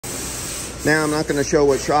Now, I'm not going to show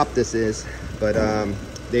what shop this is, but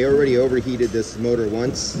they already overheated this motor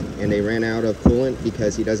once, and they ran out of coolant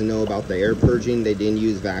because he doesn't know about the air purging. They didn't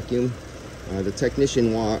use vacuum. The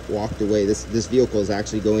technician walked away. This vehicle is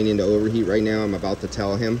actually going into overheat right now. I'm about to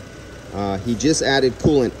tell him. He just added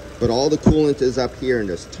coolant, but all the coolant is up here, and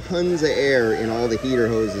there's tons of air in all the heater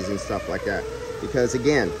hoses and stuff like that. Because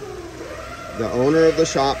again, the owner of the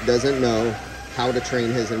shop doesn't know how to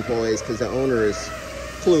train his employees because the owner is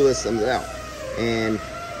clueless himself. And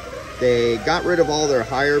they got rid of all their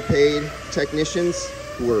higher paid technicians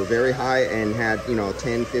who were very high and had, you know,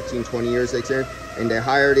 10, 15, 20 years experience. And they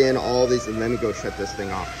hired in all these, and let me go shut this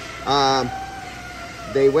thing off.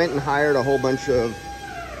 They went and hired a whole bunch of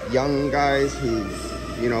young guys who,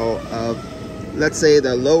 you know, let's say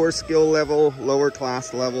the lower skill level, lower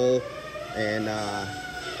class level, and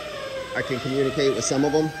I can communicate with some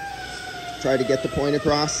of them, try to get the point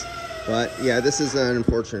across. But yeah, this is an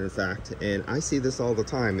unfortunate fact, and I see this all the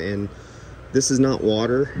time. And this is not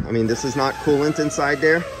water. I mean, this is not coolant inside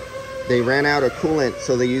there. They ran out of coolant,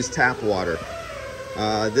 so they used tap water.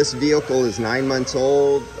 This vehicle is 9 months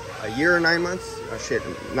old, a year and 9 months.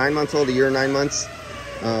 9 months old, a year and 9 months.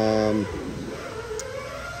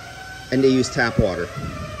 And they use tap water.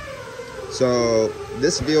 So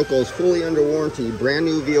this vehicle is fully under warranty, brand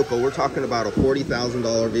new vehicle. We're talking about a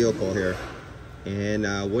 $40,000 vehicle here. And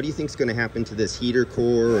what do you think is going to happen to this heater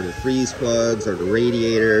core or the freeze plugs or the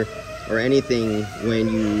radiator or anything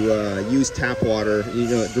when you use tap water? You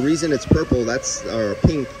know, the reason it's purple, or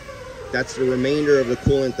pink, that's the remainder of the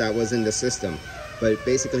coolant that was in the system. But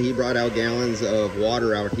basically he brought out gallons of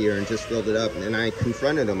water out here and just filled it up. And I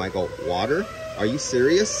confronted him. I go, water? Are you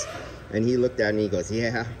serious? And he looked at me, he goes,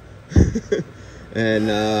 yeah. And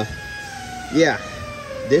yeah,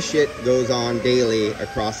 this shit goes on daily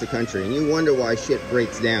across the country. And you wonder why shit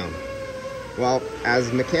breaks down. Well,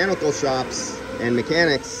 as mechanical shops and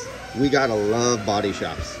mechanics, we gotta love body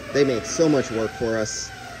shops. They make so much work for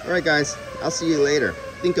us. All right, guys, I'll see you later.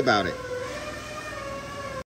 Think about it.